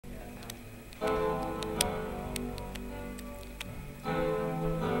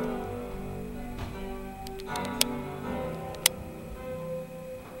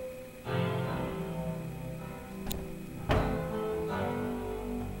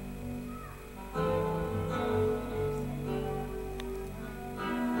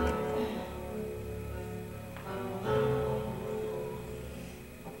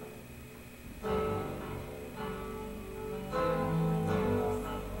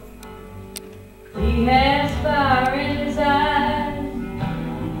He has fire in his eyes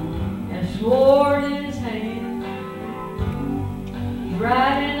and a sword in his hand. He's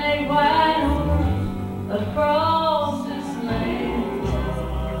riding a white horse across this land.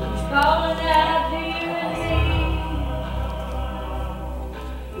 He's calling out to you and me.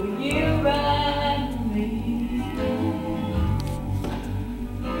 Will you ride with me?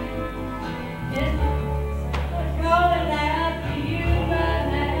 Yes, we're calling out to you right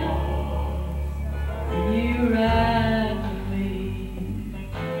now. Will you ride with me?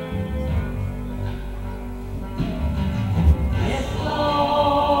 Yes, Lord.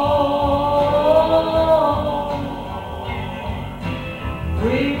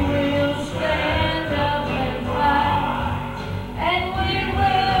 We will stand up and fight, and we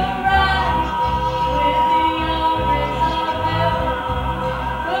will rise with the armies of heaven.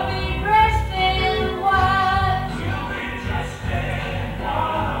 We'll be dressed in white.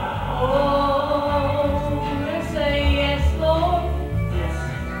 Oh, we'll say yes, Lord.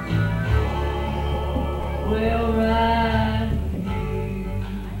 We'll ride with you.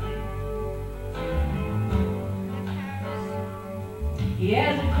 He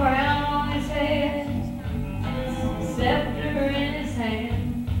has a crown on his head, a scepter in his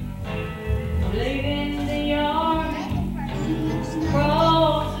hand, leading the army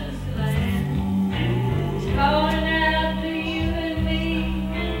across this land. He's calling out to you and me.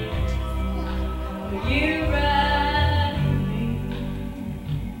 Will you ride with me?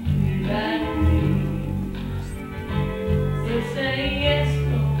 Will you ride with me? He'll say yes,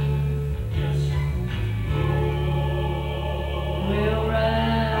 Lord. We'll ride.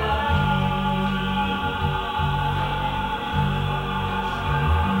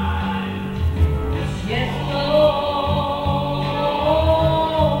 Yes, Lord.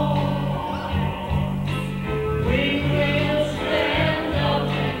 We will stand up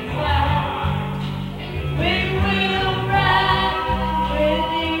and fight. We will ride with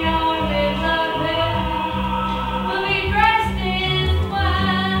the armies of heaven. We'll be dressed in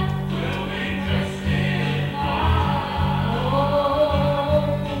white. Oh,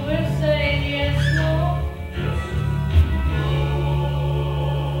 we'll say yes, Lord.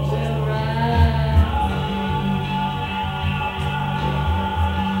 We'll ride.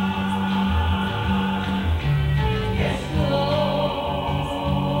 Yes, Lord.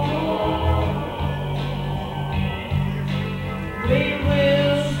 We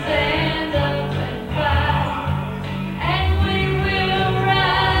will stand up and fight, and we will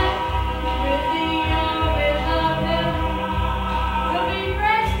ride with the armies of heaven. We'll be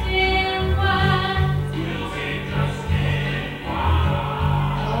dressed in white.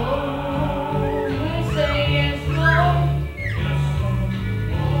 Oh, we'll say yes, Lord.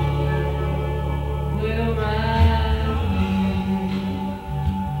 We'll ride with you.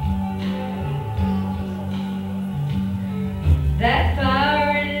 That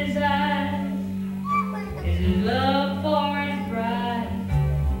fire in his eyes is his love for his bride.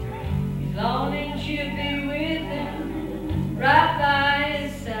 He's longing she'll be with him, right by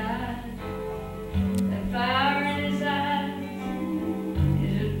his side. That fire in his eyes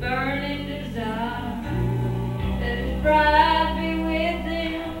is his burning desire, that his bride be with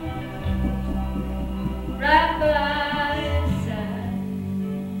him, right by his side.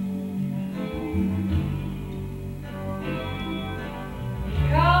 He's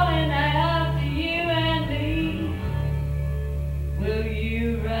calling out to you and me. Will you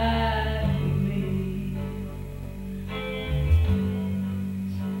ride with me?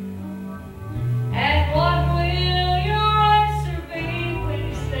 And what will your answer be when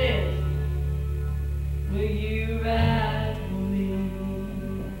he says, will you ride with me?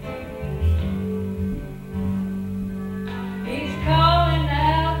 He's calling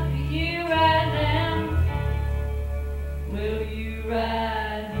out to you right now. Will you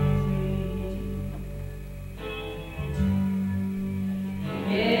ride with me?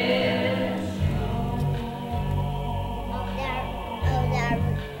 Yes, Lord.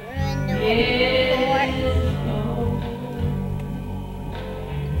 Yes, Lord.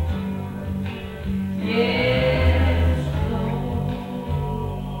 Yes, Lord.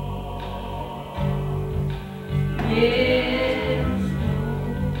 Yes, Lord.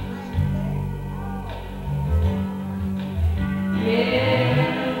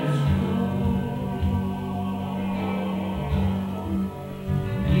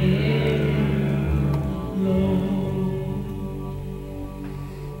 Yes, Lord.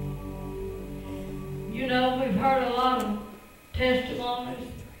 You know, we've heard a lot of testimonies.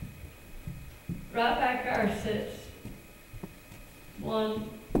 Right back there sits one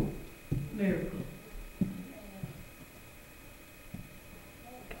miracle.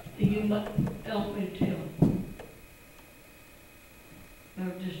 You might want me to tell them. Or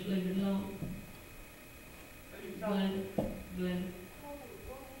just leave it alone. Glenn.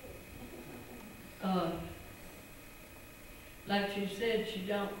 Like she said, she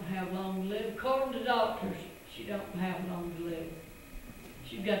don't have long to live. According to doctors, she don't have long to live.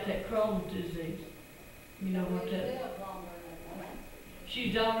 She's got that Crohn's disease. You know what that?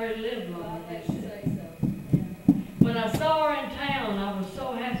 She's already lived longer. They said. When I saw her in town, I was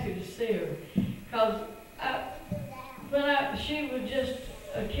so happy to see her, cause she was just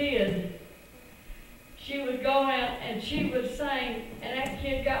a kid. She would go out and she would sing, and that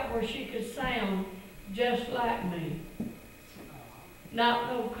kid got where she could sound just like me. Not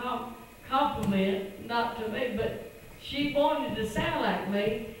no compliment, not to me, but she wanted to sound like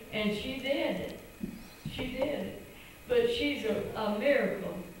me, and she did it. She did it. But she's a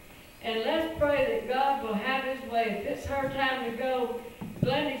miracle. And let's pray that God will have his way. If it's her time to go,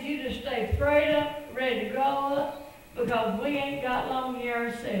 Glenda, you just stay prayed up, ready to grow up, because we ain't got long here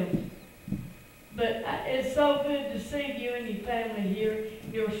ourselves. But it's so good to see you and your family here,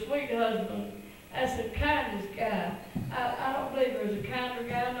 your sweet husband. That's the kindest guy. I don't believe there's a kinder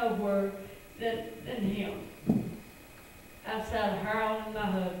guy nowhere than him. Outside of Harold and my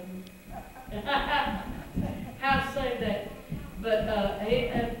husband. How to say that? But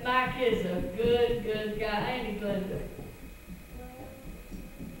Mike is a good guy, ain't he, Glenda?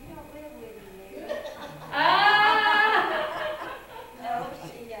 You don't live with him, No,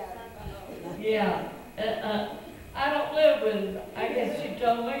 she yeah. I don't live with him. I guess she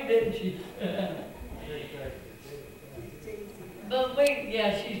told me, didn't she? But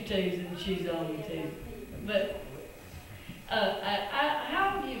she's teasing. She's only teasing. But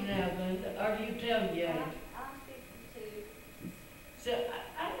how old are you now, Glenda? Or do you tell you? I'm 52. So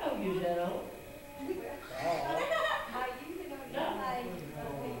I know you're that old.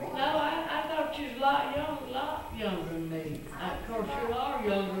 No, I thought you was a lot younger than me. Of course, you are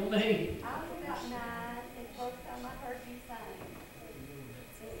younger than me. I was about 9 the first time I heard you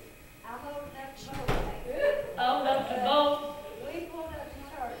sing. I'm old enough to vote. Old enough to vote? We pulled up to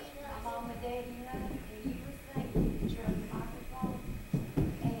church, my mom and dad, and you were singing at church microphone,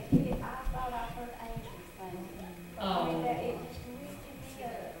 and I thought I heard angels sing. Oh. It just lifted me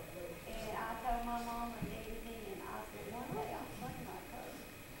up, and I told my mom and dad then, I said, one day I'll sing like her.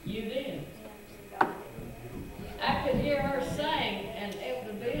 You did. And God did. I could hear her sing, and it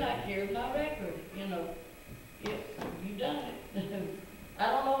would be like hearing my record, you know. You done it. I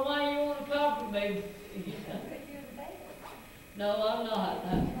don't know why you want to compliment me. No, I'm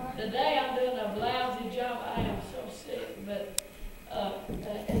not. Today I'm doing a lousy job. I am so sick, but I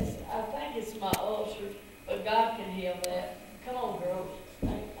think it's my ulcer, but God can heal that. Come on, girls.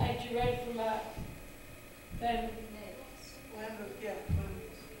 Ain't you ready for my family? Yeah.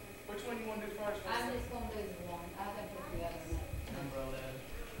 Which one you want to do first? I'm just going to do the one. I think we'll do the other one.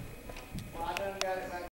 Well, I done got it back.